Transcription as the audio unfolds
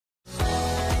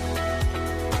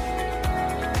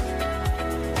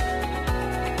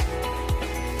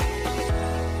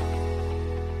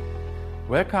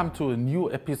Welcome to a new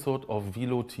episode of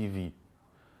WiloTV.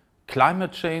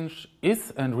 Climate change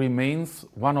is and remains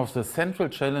one of the central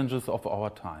challenges of our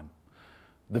time.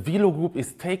 The Wilo Group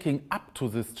is taking up to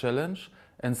this challenge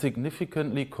and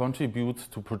significantly contributes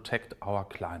to protect our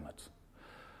climate.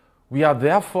 We are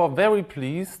therefore very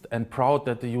pleased and proud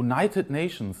that the United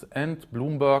Nations and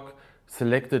Bloomberg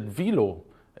selected Wilo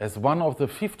as one of the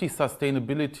 50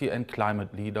 sustainability and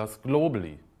climate leaders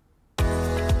globally.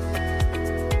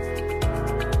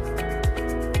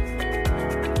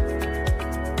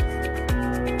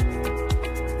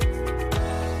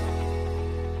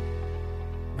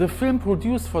 The film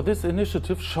produced for this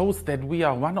initiative shows that we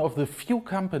are one of the few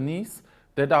companies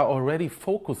that are already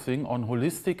focusing on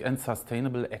holistic and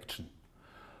sustainable action.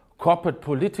 Corporate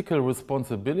political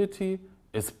responsibility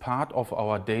is part of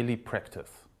our daily practice.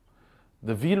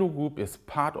 The Wilo Group is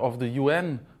part of the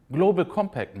UN Global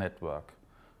Compact Network.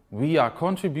 We are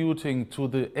contributing to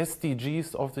the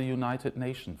SDGs of the United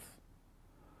Nations.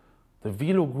 The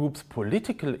Wilo Group's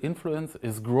political influence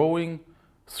is growing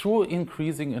through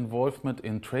increasing involvement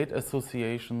in trade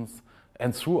associations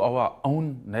and through our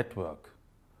own network.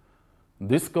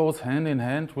 This goes hand in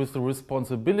hand with the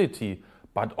responsibility,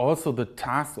 but also the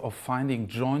task of finding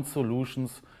joint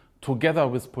solutions together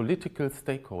with political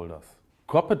stakeholders.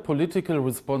 Corporate political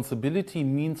responsibility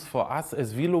means for us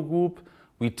as Wilo Group,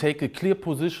 we take a clear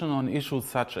position on issues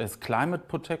such as climate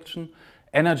protection,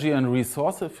 energy and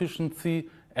resource efficiency,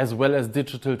 as well as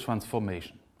digital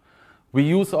transformation. We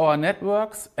use our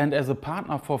networks, and as a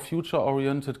partner for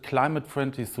future-oriented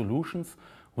climate-friendly solutions,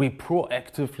 we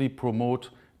proactively promote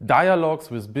dialogues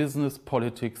with business,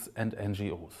 politics and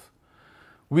NGOs.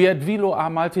 We at Wilo are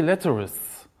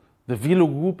multilateralists. The Wilo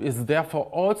Group is therefore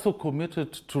also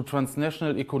committed to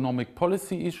transnational economic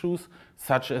policy issues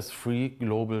such as free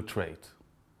global trade.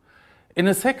 In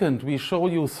a second, we show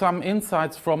you some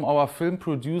insights from our film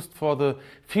produced for the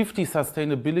 50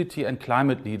 Sustainability and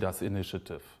Climate Leaders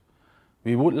initiative.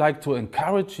 We would like to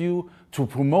encourage you to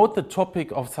promote the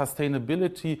topic of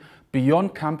sustainability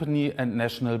beyond company and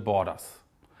national borders.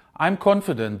 I'm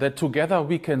confident that together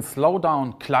we can slow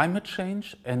down climate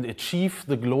change and achieve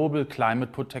the global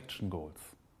climate protection goals.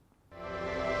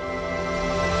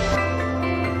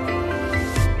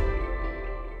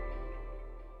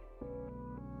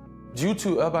 Due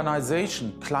to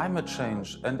urbanization, climate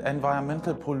change and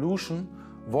environmental pollution,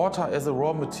 water as a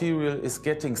raw material is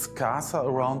getting scarcer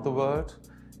around the world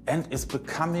and is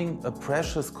becoming a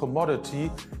precious commodity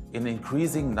in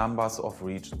increasing numbers of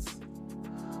regions.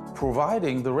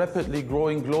 Providing the rapidly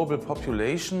growing global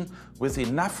population with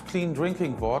enough clean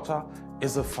drinking water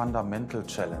is a fundamental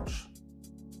challenge.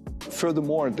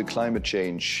 Furthermore, the climate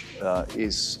change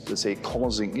is, let's say,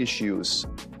 causing issues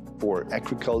for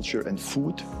agriculture and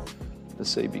food. Let's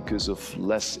say because of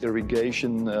less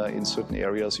irrigation in certain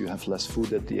areas, you have less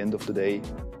food at the end of the day.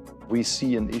 We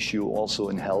see an issue also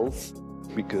in health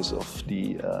because of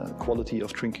the quality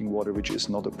of drinking water, which is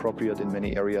not appropriate in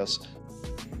many areas.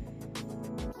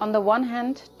 On the one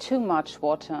hand, too much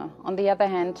water. On the other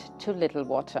hand, too little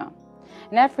water.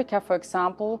 In Africa, for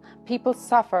example, people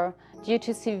suffer due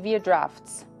to severe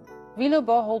droughts. Wilo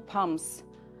borehole pumps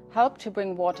help to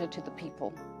bring water to the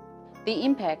people. The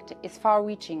impact is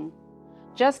far-reaching.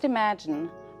 Just imagine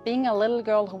being a little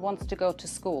girl who wants to go to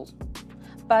school.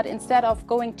 But instead of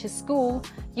going to school,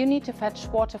 you need to fetch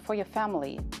water for your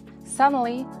family.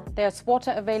 Suddenly, there's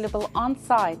water available on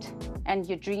site and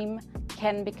your dream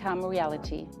can become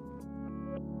reality.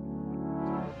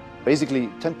 Basically,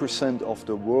 10% of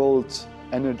the world's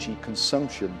energy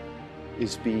consumption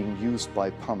is being used by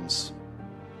pumps.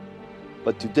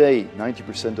 But today,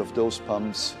 90% of those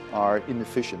pumps are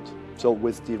inefficient. So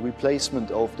with the replacement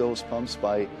of those pumps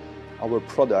by our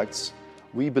products,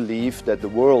 we believe that the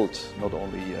world, not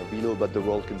only Wilo, but the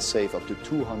world can save up to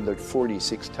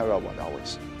 246 terawatt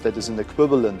hours. That is an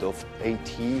equivalent of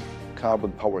 80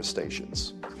 carbon power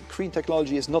stations. Green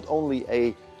technology is not only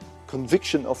a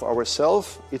conviction of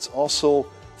ourselves, it's also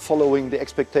following the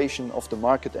expectation of the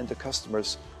market and the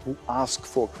customers who ask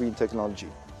for green technology.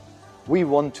 We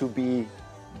want to be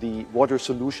the water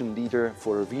solution leader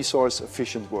for a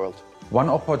resource-efficient world. One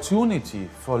opportunity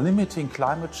for limiting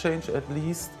climate change, at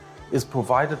least, is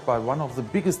provided by one of the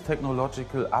biggest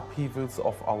technological upheavals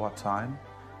of our time,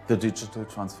 the digital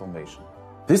transformation.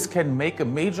 This can make a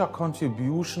major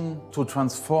contribution to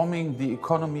transforming the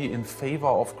economy in favor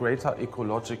of greater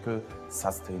ecological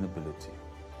sustainability.